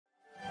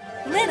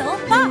Little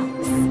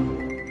Fox.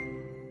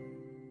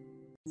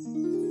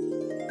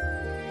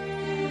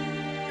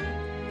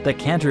 The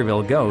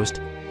Canterville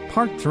Ghost,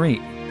 Part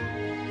 3.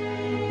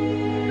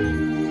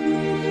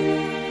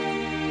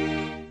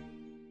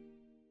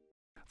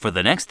 For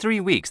the next 3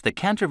 weeks, the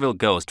Canterville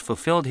Ghost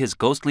fulfilled his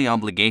ghostly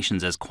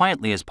obligations as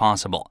quietly as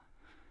possible.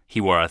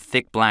 He wore a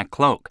thick black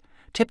cloak,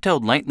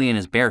 tiptoed lightly in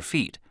his bare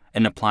feet,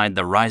 and applied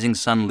the Rising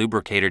Sun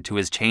lubricator to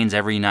his chains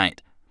every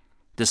night.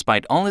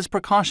 Despite all his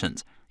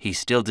precautions, he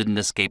still didn't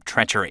escape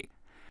treachery.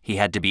 He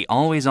had to be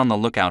always on the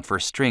lookout for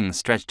strings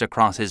stretched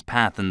across his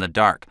path in the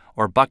dark,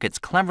 or buckets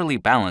cleverly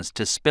balanced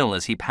to spill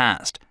as he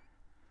passed.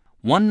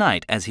 One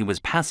night, as he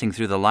was passing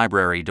through the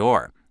library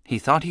door, he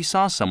thought he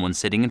saw someone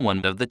sitting in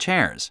one of the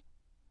chairs.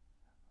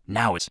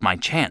 "Now is my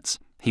chance,"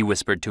 he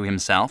whispered to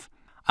himself.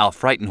 "I'll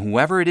frighten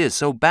whoever it is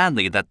so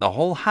badly that the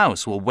whole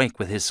house will wake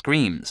with his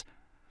screams."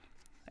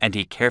 And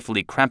he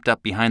carefully crept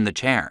up behind the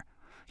chair.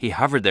 He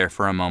hovered there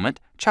for a moment,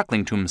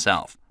 chuckling to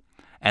himself,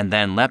 and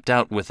then leapt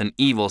out with an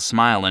evil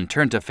smile and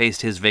turned to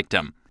face his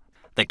victim.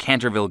 The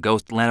Canterville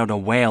Ghost let out a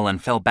wail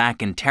and fell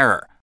back in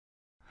terror.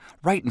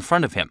 Right in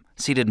front of him,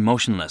 seated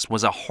motionless,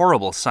 was a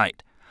horrible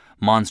sight.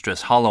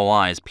 Monstrous hollow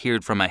eyes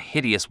peered from a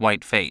hideous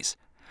white face.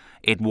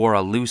 It wore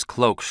a loose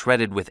cloak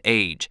shredded with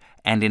age,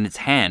 and in its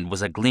hand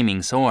was a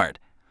gleaming sword.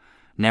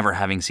 Never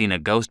having seen a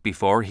ghost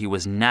before, he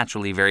was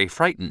naturally very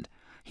frightened.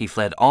 He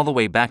fled all the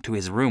way back to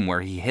his room,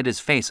 where he hid his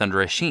face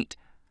under a sheet.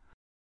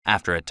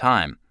 After a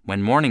time,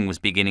 when morning was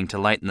beginning to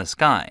lighten the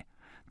sky,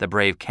 the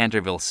brave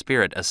Canterville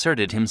spirit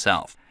asserted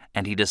himself,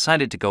 and he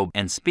decided to go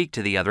and speak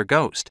to the other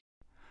ghost.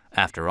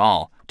 After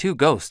all, 2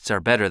 ghosts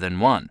are better than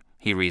 1,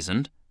 he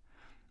reasoned.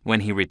 When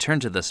he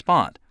returned to the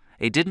spot,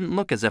 it didn't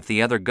look as if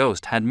the other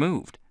ghost had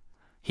moved.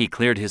 He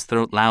cleared his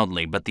throat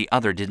loudly, but the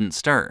other didn't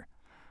stir.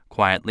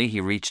 Quietly, he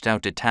reached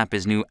out to tap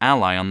his new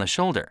ally on the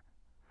shoulder.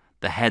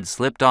 The head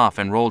slipped off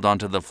and rolled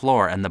onto the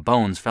floor, and the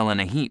bones fell in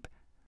a heap.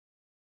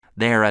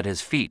 There at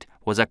his feet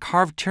was a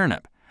carved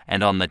turnip,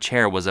 and on the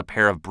chair was a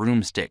pair of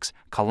broomsticks,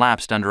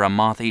 collapsed under a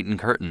moth-eaten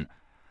curtain.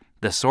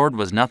 The sword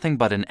was nothing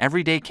but an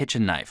everyday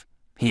kitchen knife.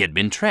 He had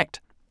been tricked.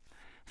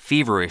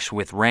 Feverish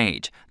with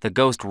rage, the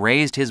ghost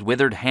raised his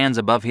withered hands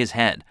above his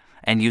head,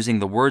 and using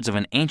the words of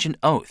an ancient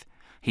oath,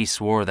 he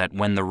swore that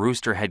when the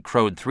rooster had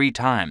crowed 3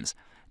 times,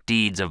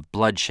 deeds of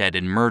bloodshed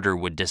and murder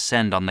would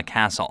descend on the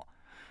castle.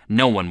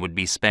 No one would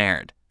be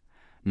spared.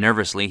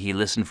 Nervously, he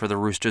listened for the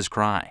rooster's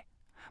cry.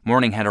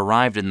 Morning had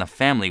arrived and the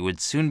family would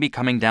soon be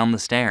coming down the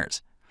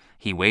stairs.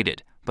 He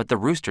waited, but the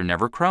rooster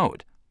never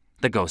crowed.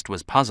 The ghost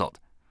was puzzled.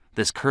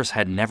 This curse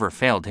had never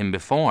failed him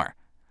before.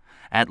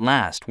 At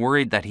last,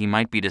 worried that he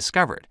might be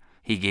discovered,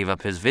 he gave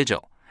up his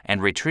vigil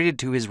and retreated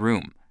to his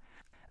room.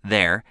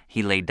 There,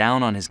 he lay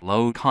down on his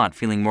low cot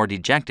feeling more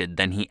dejected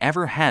than he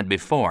ever had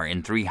before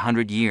in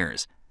 300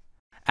 years.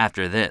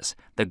 After this,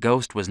 the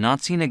ghost was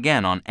not seen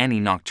again on any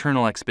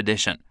nocturnal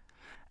expedition.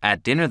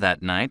 At dinner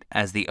that night,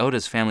 as the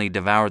Otis family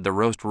devoured the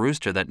roast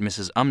rooster that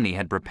Mrs. Umney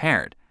had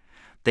prepared,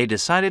 they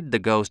decided the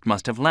ghost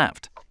must have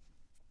left.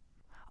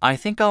 "I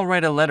think I'll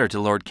write a letter to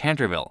Lord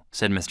Canterville,"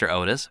 said Mr.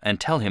 Otis, "and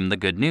tell him the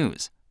good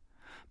news."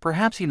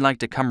 "Perhaps he'd like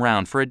to come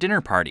round for a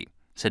dinner party,"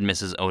 said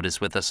Mrs. Otis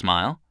with a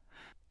smile.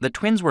 The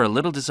twins were a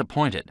little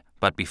disappointed,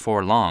 but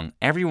before long,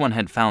 everyone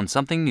had found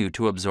something new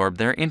to absorb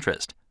their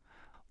interest.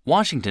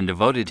 Washington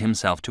devoted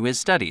himself to his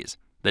studies.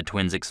 The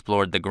twins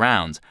explored the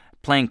grounds,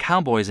 playing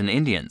cowboys and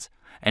Indians,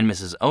 and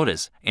Mrs.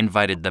 Otis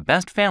invited the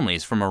best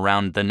families from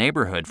around the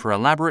neighborhood for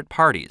elaborate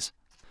parties.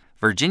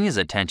 Virginia's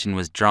attention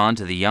was drawn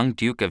to the young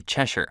Duke of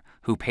Cheshire,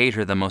 who paid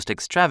her the most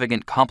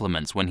extravagant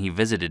compliments when he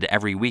visited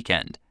every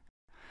weekend.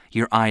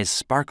 "Your eyes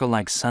sparkle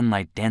like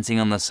sunlight dancing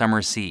on the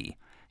summer sea,"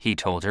 he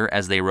told her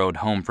as they rode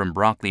home from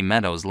Brockley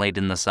Meadows late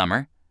in the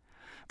summer.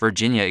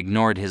 Virginia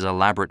ignored his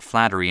elaborate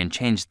flattery and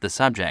changed the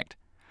subject.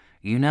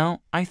 "You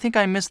know, I think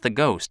I miss the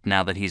ghost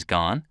now that he's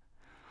gone."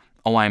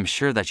 "Oh, I'm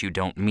sure that you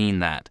don't mean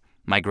that.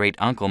 My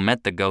great-uncle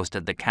met the ghost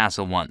at the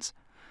castle once.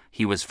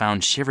 He was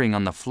found shivering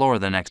on the floor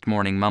the next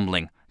morning,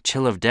 mumbling,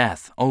 'Chill of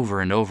death,' over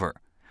and over.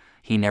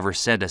 He never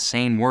said a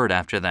sane word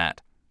after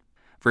that."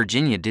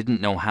 Virginia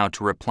didn't know how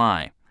to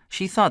reply.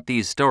 She thought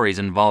these stories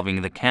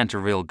involving the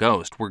Canterville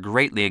Ghost were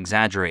greatly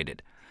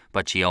exaggerated,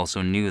 but she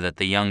also knew that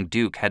the young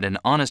Duke had an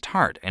honest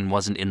heart and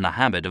wasn't in the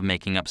habit of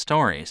making up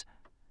stories.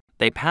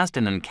 They passed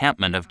an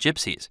encampment of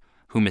gypsies,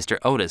 who Mr.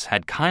 Otis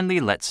had kindly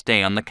let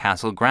stay on the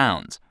castle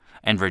grounds,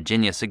 and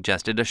Virginia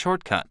suggested a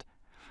shortcut.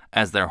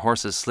 As their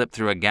horses slipped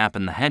through a gap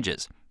in the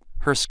hedges,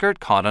 her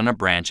skirt caught on a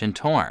branch and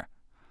tore.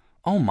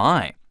 "Oh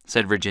my,"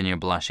 said Virginia,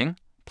 blushing.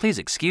 "Please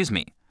excuse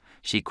me."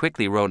 She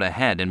quickly rode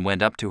ahead and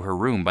went up to her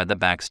room by the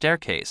back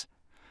staircase.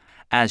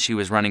 As she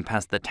was running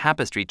past the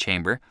tapestry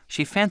chamber,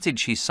 she fancied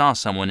she saw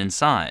someone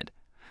inside.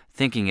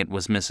 Thinking it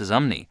was Mrs.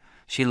 Umney,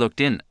 she looked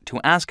in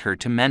to ask her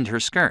to mend her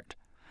skirt.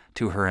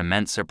 To her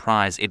immense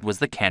surprise, it was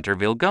the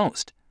Canterville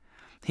Ghost.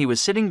 He was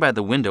sitting by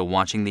the window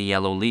watching the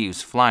yellow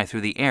leaves fly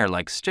through the air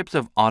like strips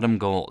of autumn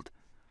gold.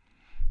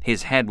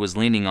 His head was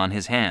leaning on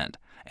his hand,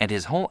 and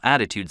his whole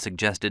attitude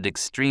suggested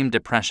extreme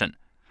depression.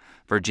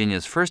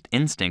 Virginia's first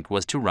instinct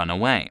was to run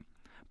away,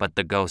 but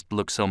the ghost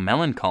looked so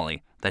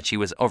melancholy that she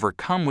was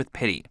overcome with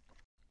pity.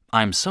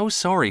 "I'm so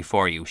sorry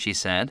for you," she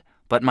said,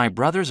 "but my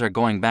brothers are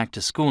going back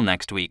to school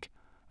next week,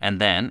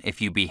 and then, if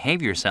you behave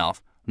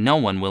yourself, no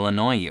one will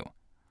annoy you."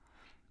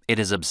 "It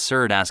is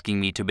absurd asking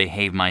me to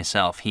behave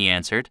myself," he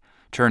answered,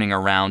 turning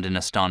around in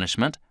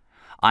astonishment.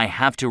 "I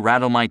have to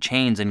rattle my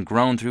chains and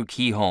groan through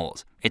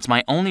keyholes. It's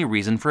my only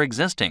reason for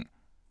existing."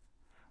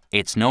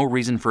 "It's no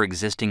reason for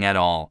existing at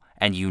all,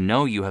 and you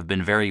know you have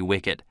been very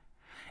wicked.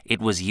 It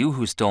was you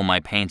who stole my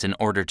paints in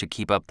order to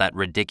keep up that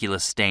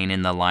ridiculous stain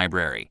in the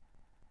library.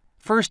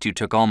 First you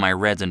took all my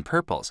reds and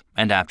purples,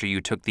 and after you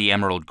took the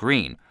emerald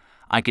green,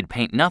 I could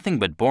paint nothing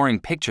but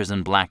boring pictures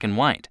in black and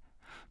white.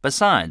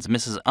 Besides,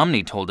 Mrs.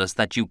 Umney told us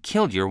that you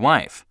killed your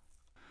wife."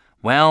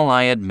 "Well,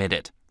 I admit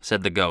it,"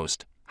 said the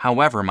ghost.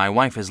 "However, my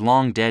wife is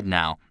long dead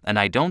now, and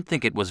I don't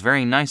think it was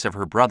very nice of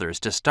her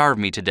brothers to starve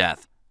me to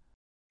death."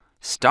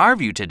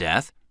 "Starve you to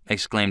death?"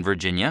 exclaimed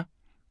Virginia.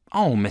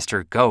 "Oh,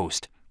 Mr.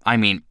 Ghost,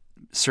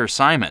 Sir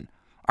Simon,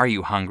 are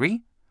you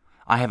hungry?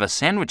 I have a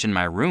sandwich in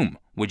my room.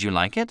 Would you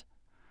like it?"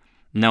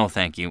 "No,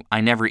 thank you.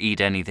 I never eat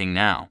anything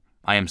now.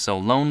 I am so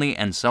lonely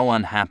and so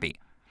unhappy.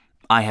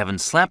 I haven't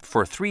slept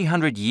for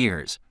 300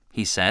 years,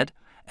 he said,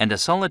 and a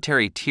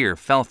solitary tear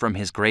fell from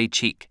his gray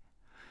cheek.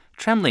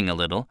 Trembling a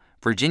little,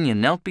 Virginia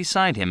knelt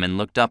beside him and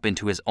looked up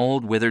into his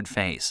old withered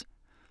face.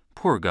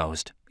 "Poor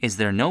ghost, is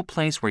there no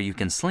place where you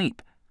can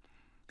sleep?"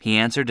 He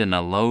answered in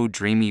a low,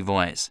 dreamy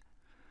voice.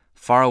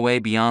 "Far away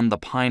beyond the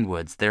pine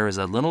woods there is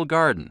a little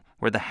garden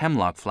where the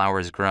hemlock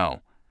flowers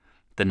grow.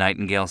 The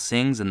nightingale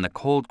sings and the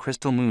cold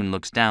crystal moon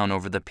looks down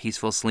over the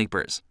peaceful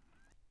sleepers."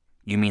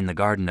 "You mean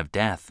the garden of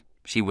death,"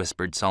 she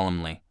whispered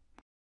solemnly.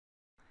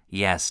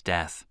 "Yes,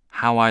 death.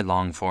 How I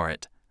long for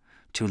it.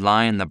 To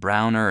lie in the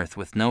brown earth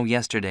with no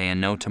yesterday and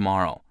no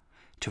tomorrow.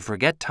 To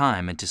forget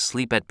time and to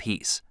sleep at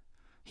peace."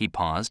 He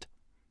paused.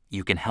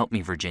 "You can help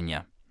me,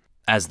 Virginia."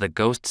 As the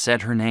ghost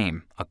said her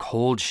name, a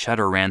cold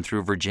shudder ran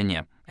through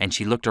Virginia, and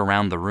she looked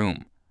around the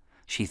room.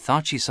 She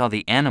thought she saw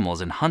the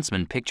animals and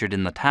huntsmen pictured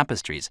in the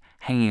tapestries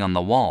hanging on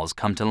the walls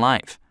come to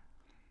life.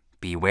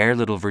 "Beware,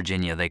 little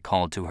Virginia," they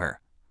called to her.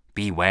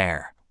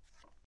 "Beware."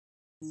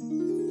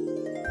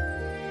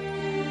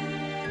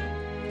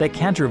 The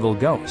Canterville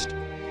Ghost,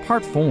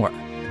 Part 4.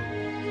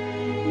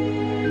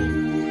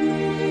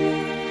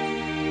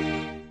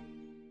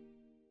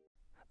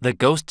 The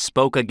ghost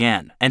spoke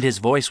again, and his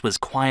voice was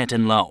quiet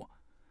and low.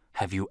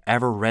 "Have you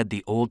ever read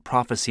the old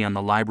prophecy on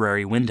the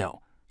library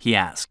window?" he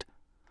asked.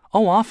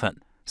 "Oh,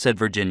 often," said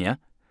Virginia,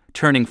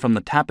 turning from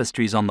the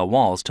tapestries on the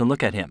walls to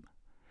look at him.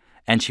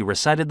 And she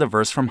recited the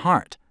verse from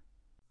heart.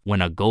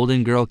 "When a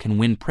golden girl can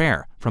win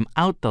prayer from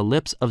out the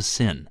lips of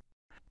sin.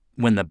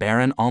 When the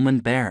barren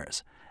almond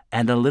bears,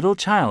 and a little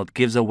child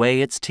gives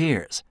away its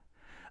tears,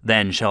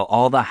 then shall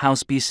all the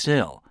house be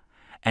still,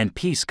 and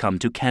peace come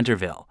to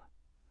Canterville."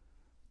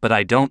 "But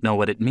I don't know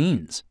what it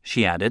means,"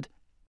 she added.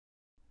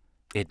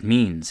 "It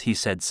means," he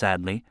said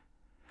sadly,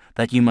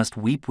 "that you must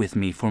weep with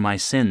me for my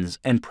sins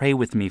and pray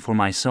with me for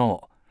my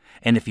soul,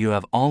 and if you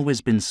have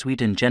always been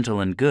sweet and gentle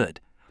and good,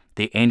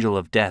 the angel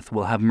of death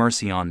will have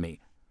mercy on me."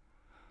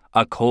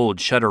 A cold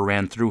shudder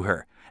ran through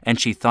her, and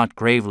she thought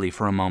gravely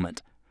for a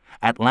moment.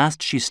 At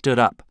last she stood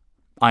up.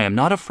 "I am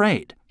not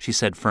afraid," she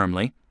said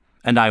firmly,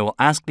 "and I will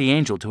ask the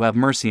angel to have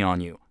mercy on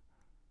you."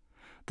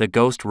 The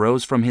ghost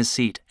rose from his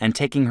seat, and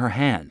taking her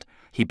hand,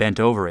 he bent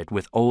over it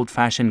with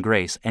old-fashioned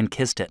grace and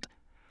kissed it.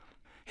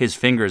 His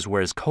fingers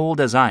were as cold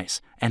as ice,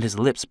 and his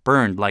lips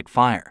burned like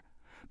fire,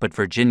 but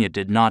Virginia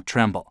did not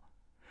tremble.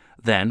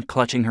 Then,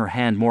 clutching her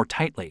hand more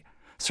tightly,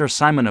 Sir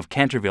Simon of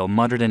Canterville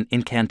muttered an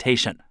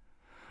incantation.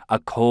 A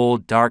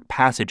cold, dark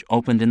passage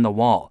opened in the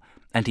wall,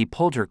 and he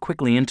pulled her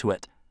quickly into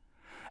it.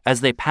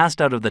 As they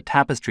passed out of the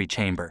tapestry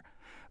chamber,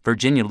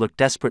 Virginia looked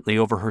desperately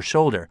over her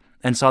shoulder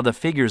and saw the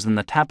figures in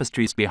the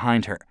tapestries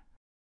behind her.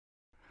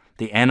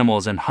 The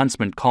animals and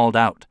huntsmen called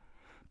out,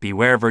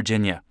 "Beware,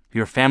 Virginia,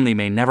 your family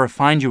may never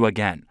find you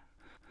again."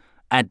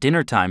 At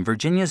dinner time,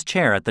 Virginia's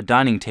chair at the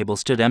dining table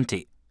stood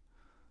empty.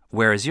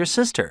 "Where is your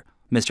sister?"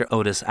 Mr.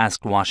 Otis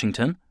asked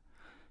Washington.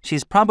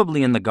 "She's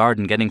probably in the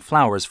garden getting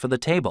flowers for the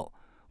table,"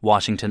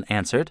 Washington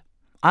answered.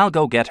 "I'll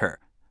go get her."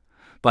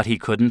 But he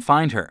couldn't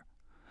find her.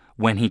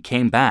 When he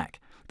came back,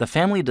 the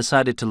family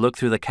decided to look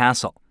through the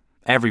castle.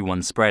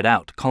 Everyone spread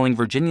out, calling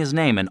Virginia's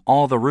name in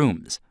all the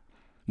rooms.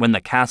 When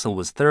the castle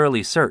was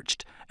thoroughly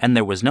searched and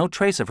there was no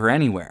trace of her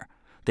anywhere,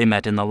 they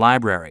met in the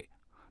library.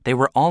 They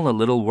were all a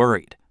little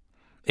worried.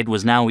 It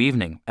was now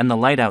evening, and the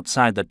light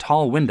outside the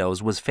tall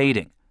windows was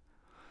fading.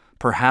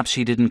 "Perhaps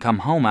she didn't come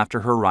home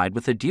after her ride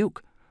with the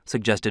Duke,"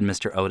 suggested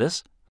Mr.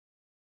 Otis.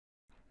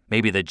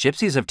 "Maybe the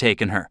gypsies have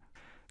taken her,"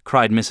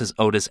 cried Mrs.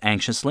 Otis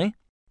anxiously.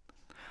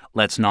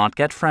 "Let's not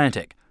get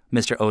frantic,"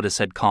 Mr. Otis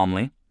said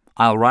calmly.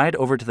 "I'll ride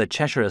over to the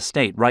Cheshire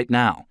estate right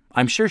now.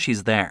 I'm sure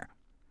she's there."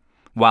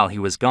 While he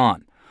was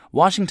gone,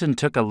 Washington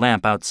took a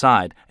lamp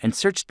outside and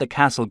searched the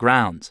castle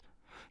grounds.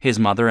 His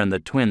mother and the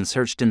twins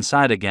searched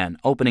inside again,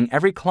 opening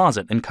every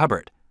closet and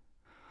cupboard.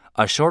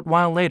 A short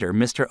while later,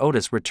 Mr.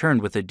 Otis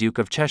returned with the Duke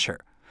of Cheshire,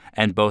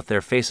 and both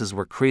their faces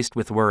were creased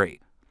with worry.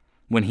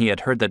 When he had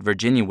heard that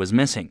Virginia was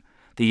missing,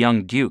 the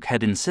young Duke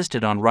had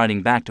insisted on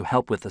riding back to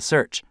help with the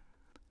search.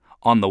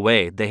 On the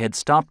way, they had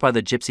stopped by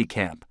the gypsy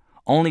camp,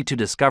 only to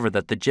discover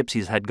that the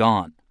gypsies had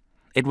gone.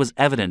 It was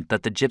evident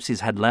that the gypsies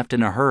had left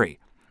in a hurry,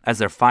 as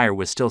their fire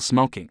was still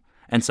smoking,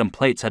 and some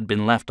plates had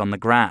been left on the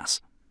grass.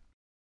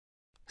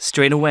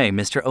 Straight away,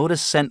 Mr.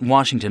 Otis sent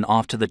Washington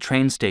off to the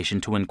train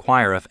station to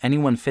inquire if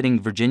anyone fitting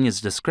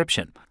Virginia's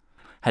description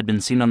had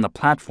been seen on the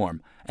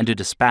platform and to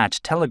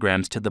dispatch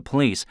telegrams to the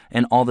police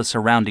in all the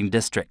surrounding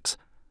districts.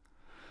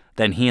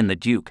 Then he and the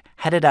Duke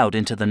headed out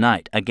into the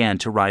night again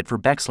to ride for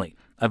Bexley,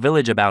 a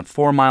village about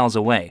 4 miles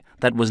away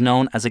that was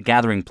known as a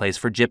gathering place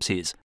for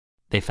gypsies.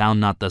 They found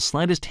not the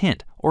slightest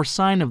hint or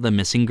sign of the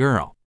missing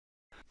girl.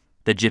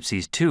 The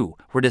gypsies, too,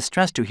 were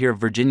distressed to hear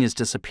of Virginia's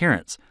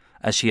disappearance,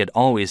 as she had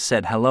always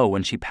said hello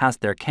when she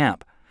passed their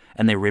camp,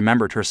 and they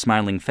remembered her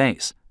smiling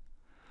face.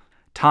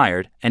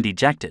 Tired and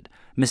dejected,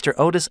 Mr.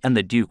 Otis and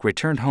the Duke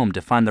returned home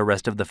to find the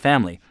rest of the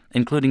family,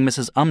 including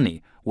Mrs.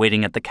 Umney,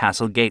 waiting at the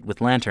castle gate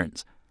with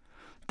lanterns.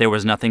 There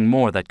was nothing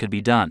more that could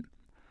be done.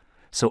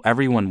 So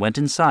everyone went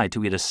inside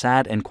to eat a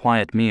sad and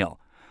quiet meal,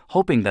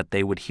 hoping that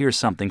they would hear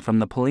something from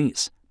the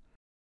police.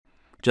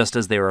 Just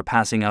as they were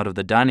passing out of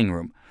the dining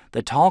room,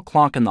 the tall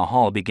clock in the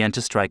hall began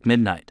to strike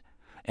midnight,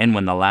 and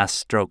when the last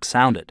stroke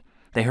sounded,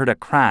 they heard a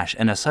crash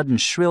and a sudden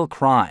shrill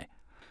cry.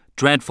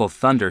 Dreadful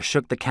thunder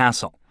shook the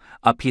castle.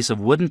 A piece of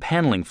wooden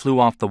paneling flew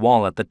off the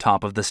wall at the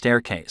top of the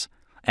staircase,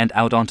 and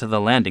out onto the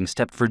landing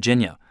stepped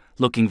Virginia,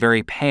 looking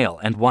very pale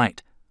and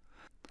white.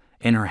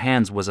 In her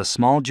hands was a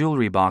small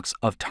jewelry box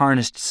of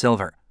tarnished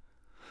silver.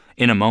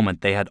 In a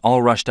moment they had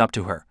all rushed up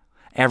to her.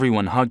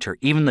 Everyone hugged her,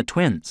 even the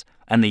twins,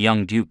 and the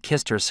young Duke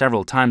kissed her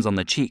several times on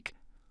the cheek.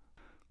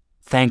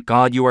 "Thank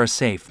God you are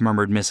safe,"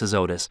 murmured Mrs.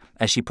 Otis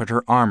as she put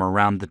her arm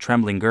around the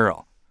trembling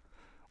girl.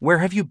 "Where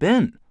have you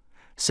been?"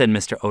 said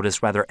Mr.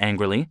 Otis rather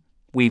angrily.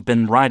 "We've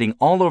been riding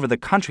all over the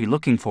country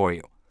looking for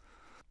you."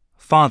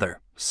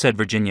 "Father," said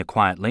Virginia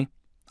quietly,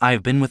 "I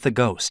have been with the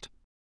ghost.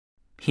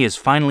 He is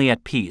finally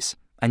at peace,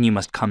 and you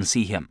must come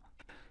see him.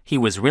 He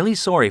was really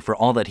sorry for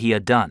all that he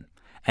had done,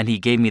 and he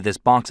gave me this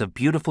box of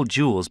beautiful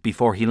jewels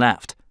before he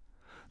left."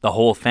 The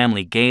whole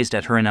family gazed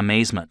at her in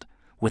amazement.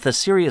 With a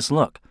serious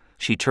look,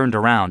 she turned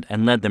around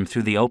and led them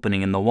through the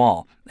opening in the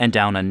wall and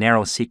down a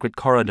narrow secret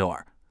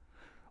corridor.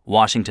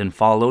 Washington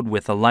followed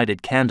with a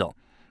lighted candle,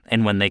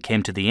 and when they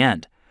came to the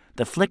end,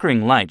 the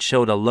flickering light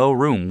showed a low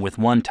room with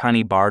one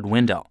tiny barred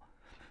window.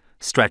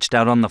 Stretched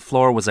out on the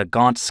floor was a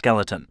gaunt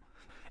skeleton.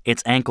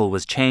 Its ankle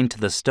was chained to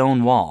the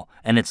stone wall,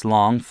 and its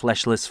long,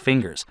 fleshless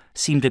fingers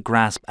seemed to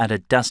grasp at a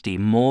dusty,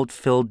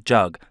 mold-filled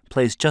jug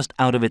placed just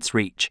out of its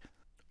reach.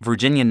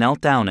 Virginia knelt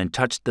down and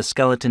touched the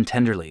skeleton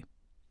tenderly.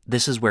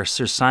 "This is where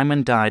Sir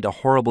Simon died a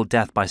horrible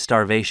death by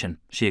starvation,"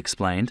 she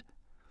explained.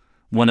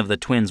 One of the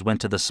twins went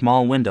to the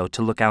small window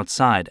to look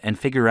outside and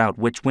figure out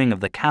which wing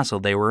of the castle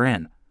they were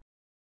in.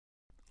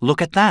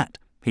 "Look at that,"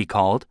 he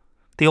called.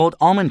 "The old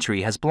almond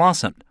tree has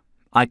blossomed.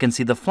 I can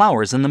see the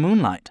flowers in the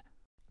moonlight."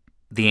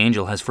 "The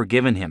angel has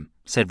forgiven him,"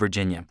 said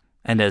Virginia,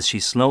 and as she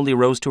slowly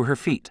rose to her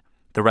feet,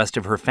 the rest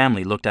of her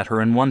family looked at her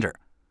in wonder.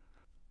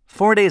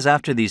 4 days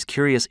after these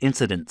curious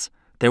incidents,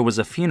 there was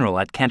a funeral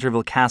at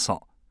Canterville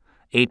Castle.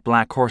 8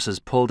 black horses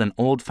pulled an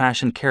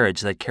old-fashioned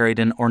carriage that carried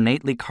an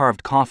ornately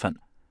carved coffin.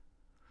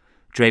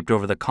 Draped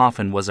over the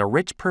coffin was a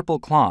rich purple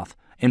cloth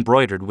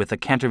embroidered with the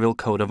Canterville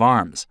coat of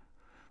arms.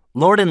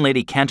 Lord and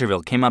Lady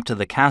Canterville came up to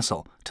the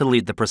castle to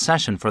lead the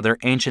procession for their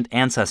ancient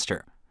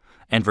ancestor,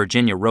 and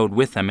Virginia rode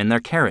with them in their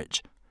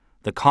carriage.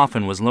 The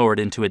coffin was lowered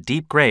into a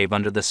deep grave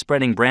under the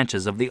spreading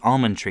branches of the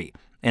almond tree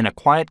in a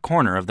quiet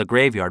corner of the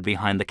graveyard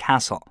behind the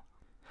castle.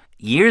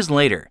 Years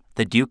later,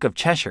 the Duke of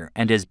Cheshire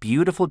and his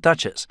beautiful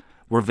Duchess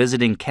were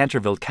visiting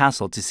Canterville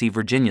Castle to see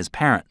Virginia's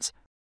parents.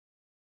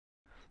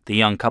 The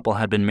young couple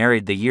had been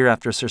married the year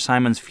after Sir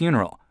Simon's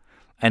funeral,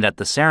 and at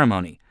the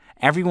ceremony,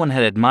 everyone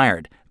had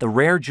admired the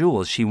rare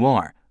jewels she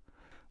wore.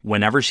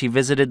 Whenever she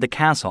visited the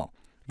castle,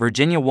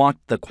 Virginia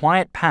walked the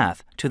quiet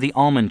path to the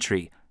almond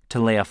tree to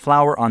lay a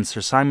flower on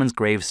Sir Simon's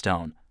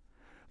gravestone.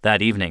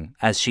 That evening,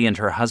 as she and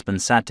her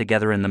husband sat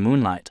together in the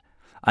moonlight,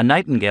 a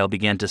nightingale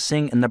began to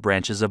sing in the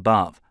branches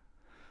above.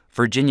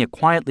 Virginia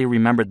quietly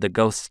remembered the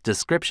ghost's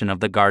description of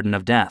the Garden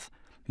of Death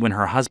when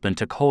her husband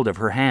took hold of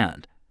her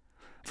hand.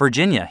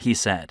 "Virginia," he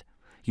said,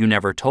 "you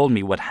never told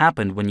me what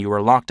happened when you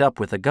were locked up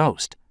with a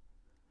ghost."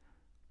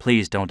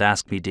 "Please don't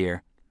ask me,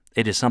 dear.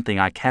 It is something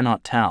I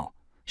cannot tell,"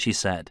 she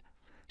said.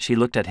 She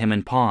looked at him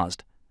and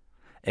paused.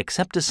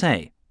 "Except to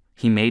say,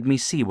 he made me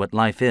see what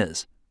life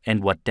is,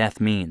 and what death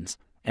means,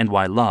 and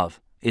why love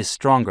is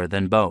stronger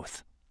than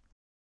both."